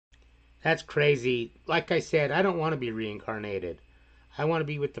That's crazy. Like I said, I don't want to be reincarnated. I want to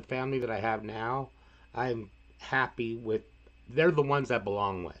be with the family that I have now. I'm happy with. They're the ones I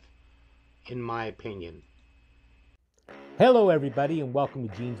belong with, in my opinion. Hello, everybody, and welcome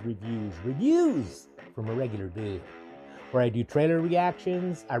to Gene's Reviews. Reviews from a regular dude, where I do trailer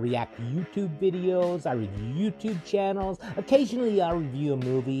reactions, I react to YouTube videos, I review YouTube channels. Occasionally, I'll review a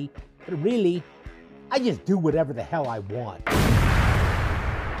movie, but really, I just do whatever the hell I want.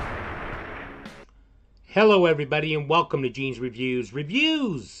 Hello, everybody, and welcome to Gene's Reviews.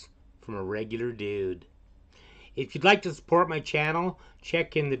 Reviews from a regular dude. If you'd like to support my channel,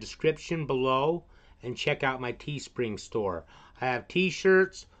 check in the description below and check out my Teespring store. I have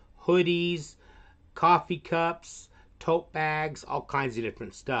t-shirts, hoodies, coffee cups, tote bags, all kinds of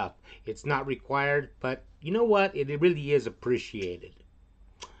different stuff. It's not required, but you know what? It really is appreciated.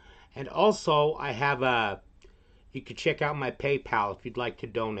 And also, you can check out my PayPal if you'd like to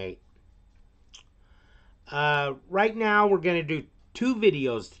donate. Right now, we're going to do two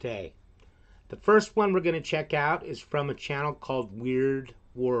videos today. The first one we're going to check out is from a channel called Weird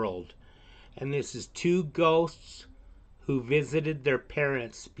World. And this is two ghosts who visited their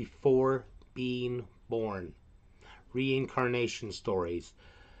parents before being born. Reincarnation stories.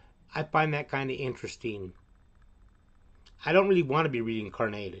 I find that kind of interesting. I don't really want to be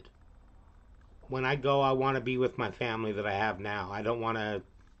reincarnated. When I go, I want to be with my family that I have now. I don't want to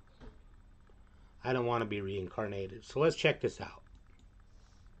be reincarnated. So let's check this out.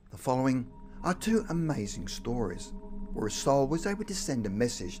 The following are two amazing stories where a soul was able to send a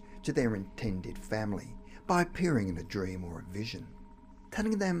message to their intended family by appearing in a dream or a vision,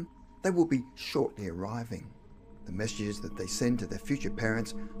 telling them they will be shortly arriving. The messages that they send to their future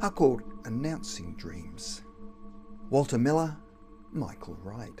parents are called announcing dreams. Walter Miller, Michael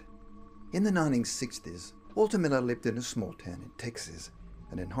Wright. In the 1960s, Walter Miller lived in a small town in Texas,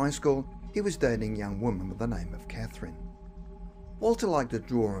 and in high school he was dating a young woman with the name of Catherine. Walter liked to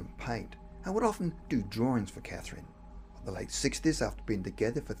draw and paint and would often do drawings for Catherine. In the late 60s, after being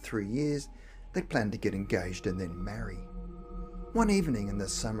together for 3 years, they planned to get engaged and then marry. One evening in the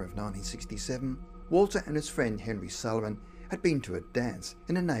summer of 1967, Walter and his friend Henry Sullivan had been to a dance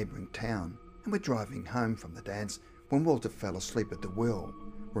in a neighbouring town and were driving home from the dance when Walter fell asleep at the wheel,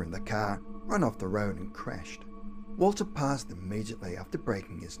 wherein the car ran off the road and crashed. Walter passed immediately after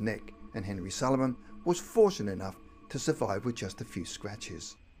breaking his neck, and Henry Sullivan was fortunate enough to survive with just a few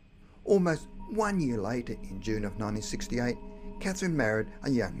scratches. Almost 1 year later, in June of 1968, Catherine married a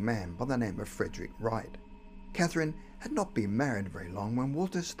young man by the name of Frederick Wright. Catherine had not been married very long when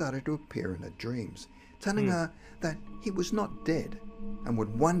Walter started to appear in her dreams, telling her that he was not dead and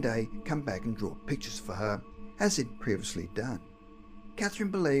would one day come back and draw pictures for her as he'd previously done.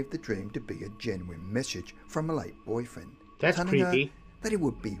 Catherine believed the dream to be a genuine message from a late boyfriend, That's telling her creepy. that he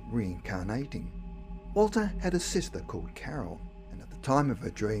would be reincarnating. Walter had a sister called Carol, and at the time of her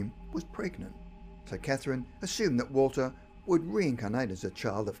dream was pregnant. So Catherine assumed that Walter would reincarnate as a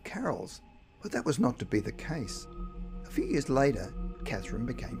child of Carol's, but that was not to be the case. A few years later, Catherine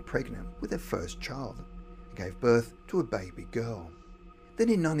became pregnant with her first child and gave birth to a baby girl. Then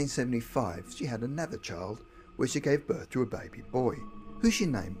in 1975, she had another child where she gave birth to a baby boy, who she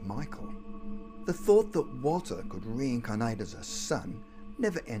named Michael. The thought that Walter could reincarnate as her son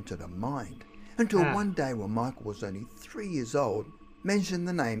never entered her mind until one day when Michael was only 3 years old, mentioned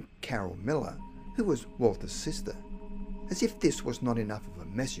the name Carol Miller, who was Walter's sister. As if this was not enough of a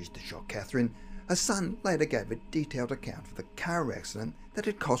message to shock Catherine, her son later gave a detailed account of the car accident that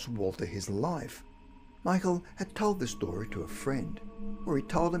had cost Walter his life. Michael had told the story to a friend, where he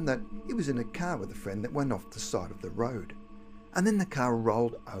told him that he was in a car with a friend that went off the side of the road, and then the car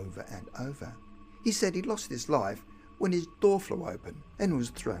rolled over and over. He said he lost his life when his door flew open and was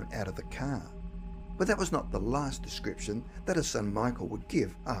thrown out of the car. But that was not the last description that his son Michael would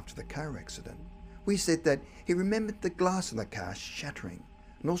give after the car accident. We said that he remembered the glass in the car shattering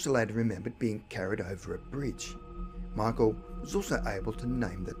and also later remembered being carried over a bridge. Michael was also able to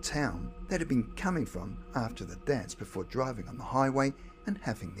name the town that had been coming from after the dance before driving on the highway and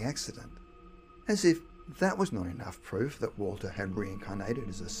having the accident. As if that was not enough proof that Walter had reincarnated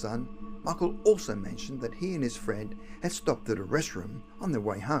as a son, Michael also mentioned that he and his friend had stopped at a restroom on their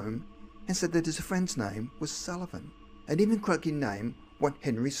way home and said that his friend's name was Sullivan, and even correctly named what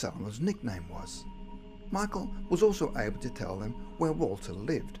Henry Sullivan's nickname was. Michael was also able to tell them where Walter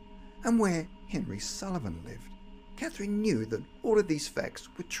lived and where Henry Sullivan lived. Catherine knew that all of these facts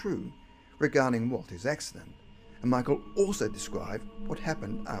were true regarding Walter's accident, and Michael also described what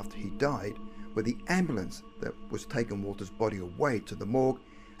happened after he died, where the ambulance that was taking Walter's body away to the morgue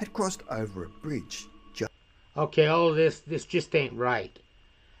had crossed over a bridge. Okay, all of this just ain't right.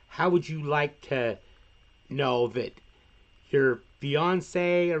 how would you like to know that your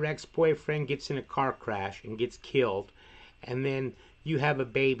fiance or ex-boyfriend gets in a car crash and gets killed, and then you have a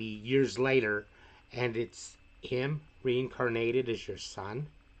baby years later and it's him reincarnated as your son?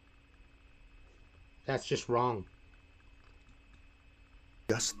 That's just wrong.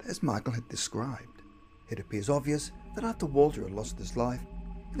 Just as Michael had described, it appears obvious that after Walter had lost his life,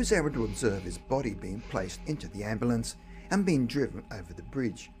 he was able to observe his body being placed into the ambulance and being driven over the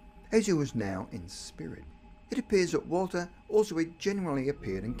bridge, as he was now in spirit. It appears that Walter also had genuinely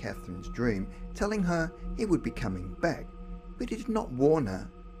appeared in Catherine's dream, telling her he would be coming back, but he did not warn her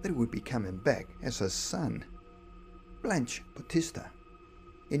that he would be coming back as her son. Blanche Bautista.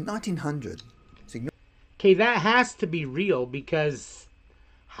 In 1900, Okay, that has to be real, because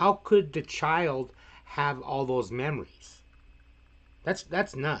how could the child have all those memories?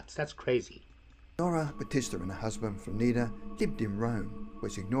 That's nuts. That's crazy. Signora Bautista and her husband Flanita lived in Rome, where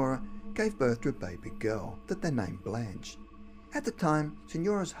Signora gave birth to a baby girl that they named Blanche. At the time,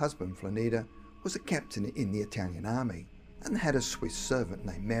 Signora's husband Flanita was a captain in the Italian army and had a Swiss servant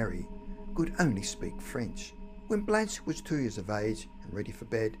named Mary, who could only speak French. When Blanche was 2 years of age and ready for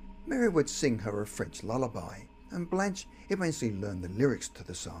bed, Mary would sing her a French lullaby, and Blanche eventually learned the lyrics to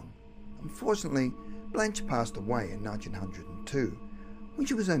the song. Unfortunately, Blanche passed away in 1902 when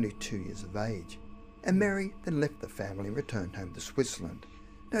she was only 2 years of age, and Mary then left the family and returned home to Switzerland,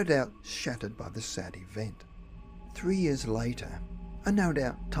 no doubt shattered by the sad event. 3 years later, and no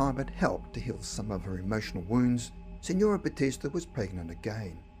doubt time had helped to heal some of her emotional wounds, Signora Bautista was pregnant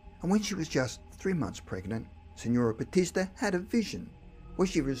again, and when she was just 3 months pregnant, Signora Bautista had a vision where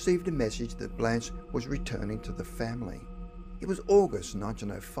she received a message that Blanche was returning to the family. It was August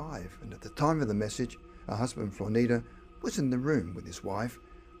 1905, and at the time of the message, her husband Flanita was in the room with his wife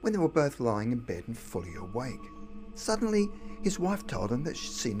when they were both lying in bed and fully awake. Suddenly, his wife told him that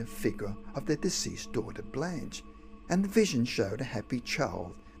she'd seen a figure of their deceased daughter Blanche, and the vision showed a happy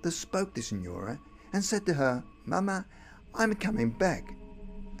child that spoke to Signora and said to her, "Mama, I'm coming back,"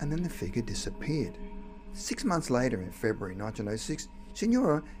 and then the figure disappeared. 6 months later, in February 1906,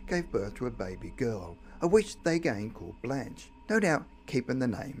 Signora gave birth to a baby girl, of which they again called Blanche, no doubt keeping the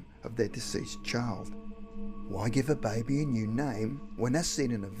name of their deceased child. Why give a baby a new name when, as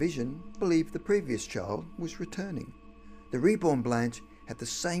seen in a vision, believed the previous child was returning? The reborn Blanche had the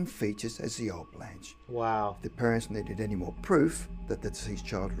same features as the old Blanche. Wow. If the parents needed any more proof that the deceased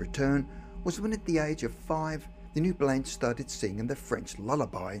child returned was when at the age of 5, the new Blanche started singing the French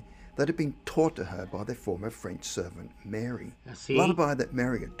lullaby that had been taught to her by their former French servant Mary. See? Lullaby that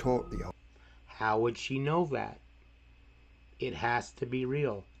Mary had taught the old How would she know that? It has to be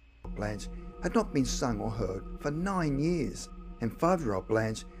real. Blanche had not been sung or heard for 9 years, and 5-year-old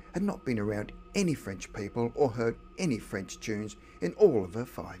Blanche had not been around any French people or heard any French tunes in all of her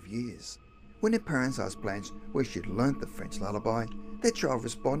 5 years. When her parents asked Blanche where she'd learnt the French lullaby, their child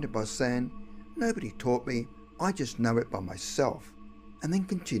responded by saying, "Nobody taught me, I just know it by myself," and then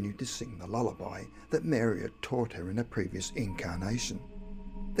continued to sing the lullaby that Mary had taught her in a previous incarnation.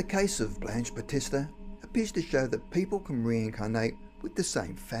 The case of Blanche Bautista appears to show that people can reincarnate with the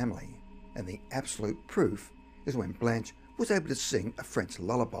same family, and the absolute proof is when Blanche was able to sing a French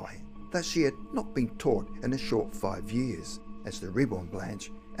lullaby that she had not been taught in a short 5 years, as the reborn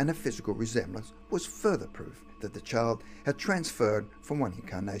Blanche and a physical resemblance was further proof that the child had transferred from one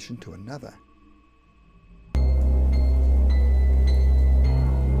incarnation to another.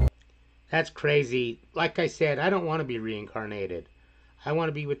 That's crazy. Like I said, I don't want to be reincarnated. I want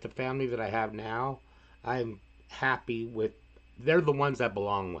to be with the family that I have now. I'm happy with, they're the ones I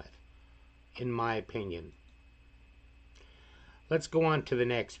belong with, in my opinion. Let's go on to the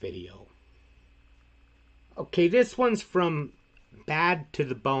next video. Okay, this one's from Bad to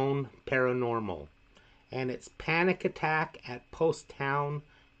the Bone Paranormal, and it's Panic Attack at Post-Town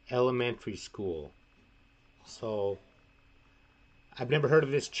Elementary School. So, I've never heard of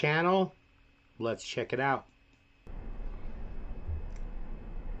this channel. Let's check it out.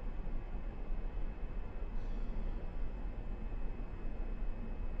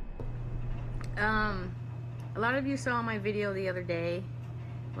 A lot of you saw my video the other day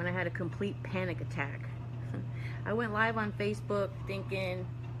when I had a complete panic attack. I went live on Facebook thinking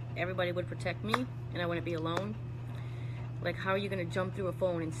everybody would protect me and I wouldn't be alone. Like, how are you going to jump through a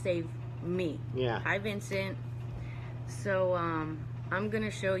phone and save me? Yeah. Hi, Vincent. So, I'm going to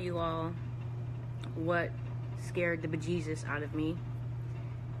show you all what scared the bejesus out of me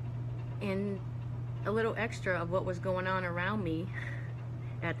and a little extra of what was going on around me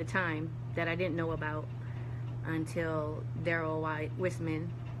at the time that I didn't know about until Daryl Wisman,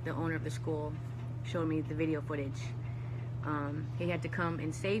 the owner of the school, showed me the video footage He had to come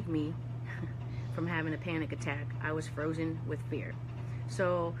and save me from having a panic attack. I was frozen with fear.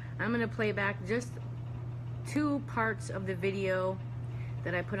 So I'm going to play back just 2 parts of the video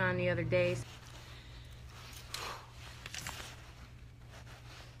that I put on the other day.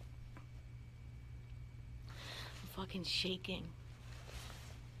 I'm fucking shaking.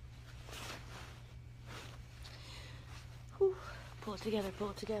 Whew. Pull it together,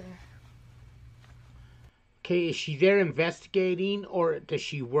 pull it together. Okay, is she there investigating or does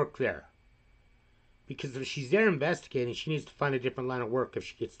she work there? Because if she's there investigating, she needs to find a different line of work if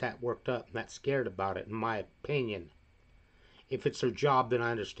she gets that worked up and that scared about it, in my opinion. If it's her job, then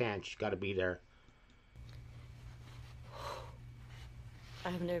I understand she's got to be there.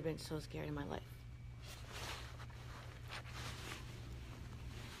 I've never been so scared in my life.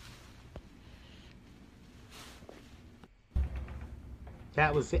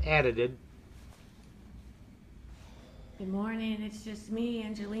 That was edited. Good morning, it's just me,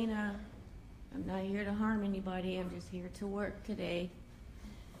 Angelina. I'm not here to harm anybody, I'm just here to work today.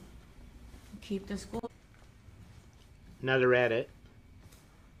 Keep the school. Another edit.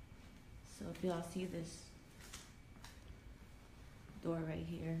 So if y'all see this door right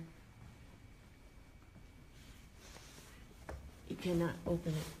here, you cannot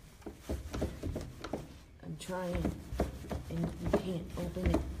open it. I'm trying, and you can't open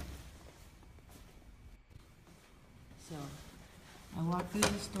it. So I walked through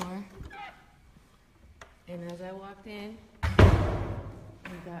this door, and as I walked in,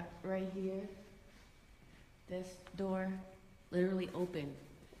 we got right here, this door literally opened,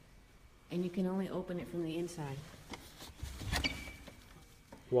 and you can only open it from the inside.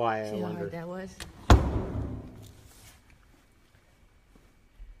 Why, I See how wonder. hard that was?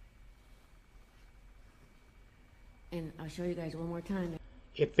 And I'll show you guys one more time.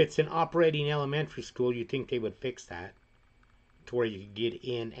 If it's an operating elementary school, you'd think they would fix that to where you could get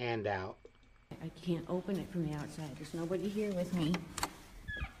in and out. I can't open it from the outside. There's nobody here with me.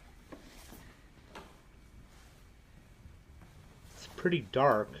 It's pretty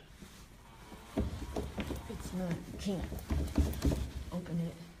dark. It's not. You can't open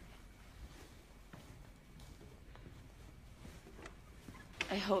it.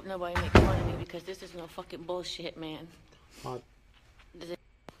 I hope nobody makes fun of me because this is no fucking bullshit, man.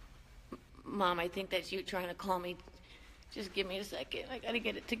 Mom, I think that's you trying to call me. Just give me a second. I gotta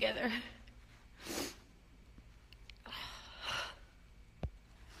get it together.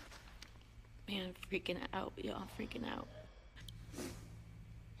 Man, I'm freaking out, y'all. Freaking out.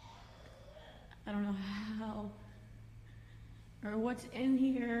 I don't know how or what's in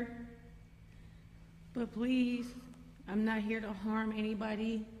here, but please, I'm not here to harm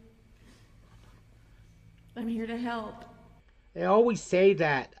anybody. I'm here to help. They always say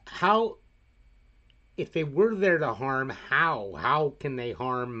that. How, if they were there to harm, how can they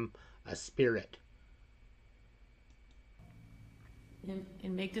harm a spirit?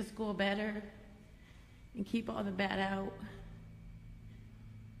 And make the school better and keep all the bad out.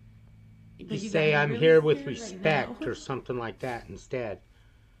 You say, I'm here with respect or something like that instead.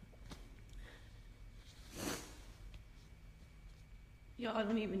 Y'all, I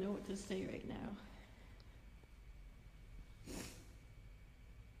don't even know what to say right now.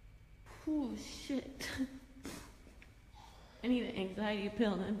 Oh, shit. I need an anxiety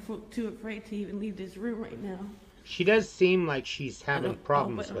pill and I'm too afraid to even leave this room right now. She does seem like she's having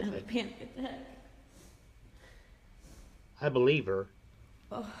problems with it. Panic attack. I believe her.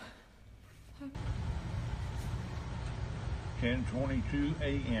 Oh. 10:22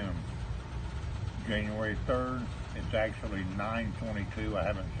 a.m. January 3rd. It's actually 9:22. I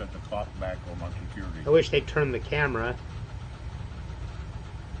haven't set the clock back on my security. I wish they turned the camera.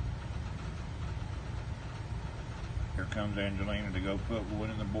 Here comes Angelina to go put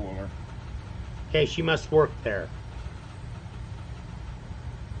wood in the boiler. Okay, she must work there.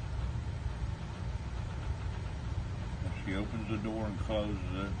 She opens the door and closes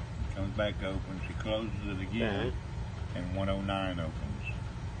it. Comes back open. She closes it again. Okay. And 109 opens.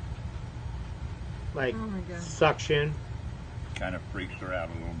 Like, Oh my God. suction. Kind of freaks her out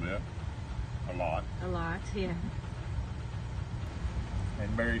a little bit. A lot. A lot, yeah.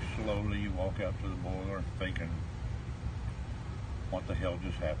 And very slowly you walk out to the boiler thinking, what the hell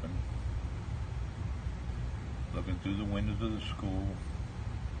just happened? Looking through the windows of the school.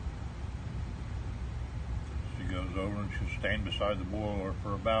 She goes over and she'll stand beside the boiler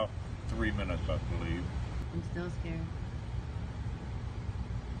for about 3 minutes, I believe. I'm still scared.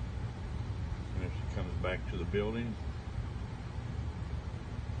 And if she comes back to the building,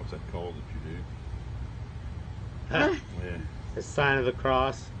 what's that called that you do? Yeah. The sign of the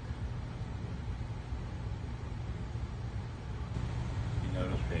cross.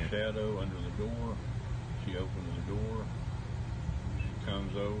 shadow under the door. She opens the door. She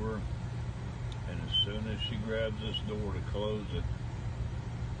comes over. And as soon as she grabs this door to close it,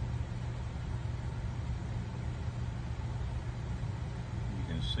 you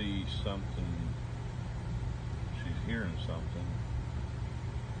can see something. She's hearing something.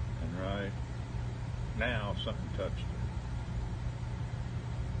 And right now, something touched her.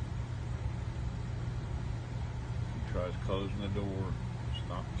 She tries closing the door. It's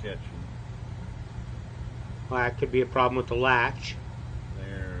not catching. Well, that could be a problem with the latch.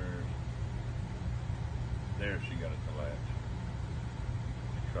 There she got it to latch.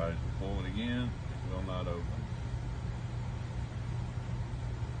 She tries to pull it again. It will not open.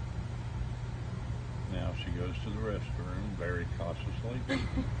 Now she goes to the restroom very cautiously.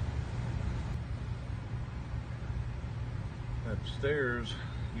 Upstairs,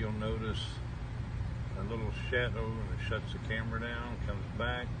 you'll notice a little shadow, and it shuts the camera down, comes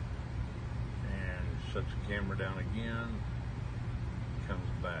back, and shuts the camera down again, comes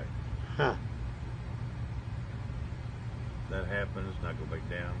back. Huh. That happens, and I go back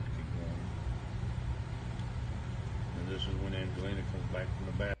down, keep going. And this is when Angelina comes back from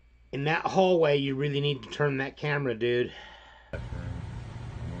the bathroom. In that hallway, you really need to turn that camera, dude. I'm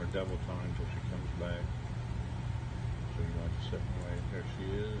going to double time until she comes back. So you want to sit and wait. There she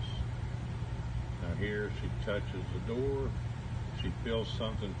is. Now here, she touches the door. She feels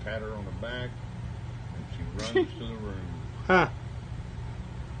something pat her on the back, and she runs to the room. Huh.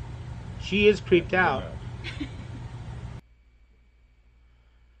 She is creeped out.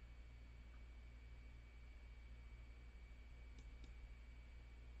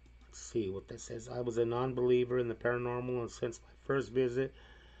 See what that says. I was a non-believer in the paranormal, and since my first visit,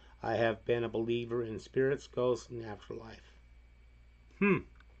 I have been a believer in spirits, ghosts, and afterlife.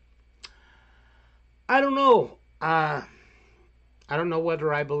 I don't know. I don't know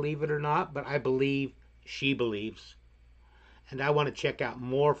whether I believe it or not, but I believe she believes. And I want to check out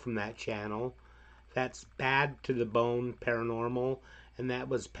more from that channel. That's Bad to the Bone Paranormal, and that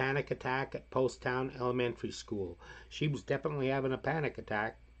was Panic Attack at Post-Town Elementary School. She was definitely having a panic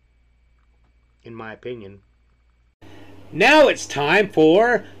attack, in my opinion. Now it's time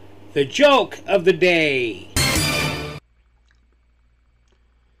for the joke of the day.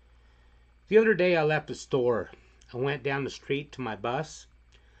 The other day I left the store. I went down the street to my bus.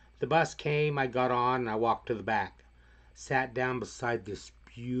 The bus came, I got on, and I walked to the back. Sat down beside this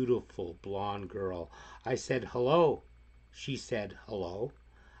beautiful blonde girl. I said, hello. She said, hello.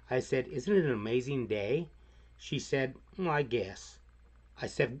 I said, isn't it an amazing day? She said, well, I guess. I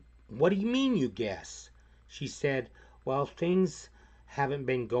said, what do you mean you guess? She said, well, things haven't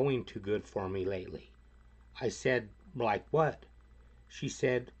been going too good for me lately. I said, like what? She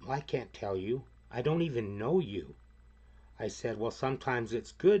said, well, I can't tell you. I don't even know you. I said, well, sometimes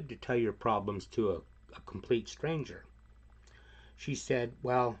it's good to tell your problems to a complete stranger. She said,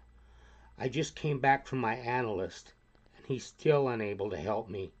 well, I just came back from my analyst, and he's still unable to help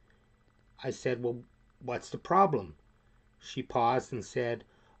me. I said, well, what's the problem? She paused and said,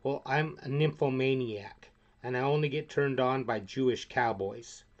 well, I'm a nymphomaniac, and I only get turned on by Jewish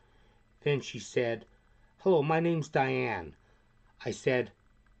cowboys. Then she said, hello, my name's Diane. I said,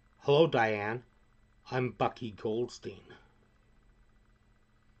 hello, Diane. I'm Bucky Goldstein.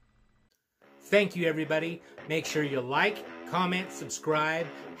 Thank you, everybody. Make sure you like, comment, subscribe,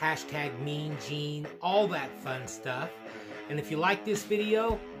 hashtag Mean Gene, all that fun stuff. And if you like this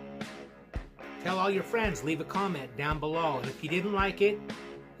video, tell all your friends, leave a comment down below. And if you didn't like it,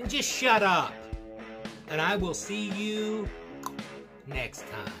 then just shut up. And I will see you next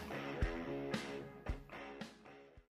time.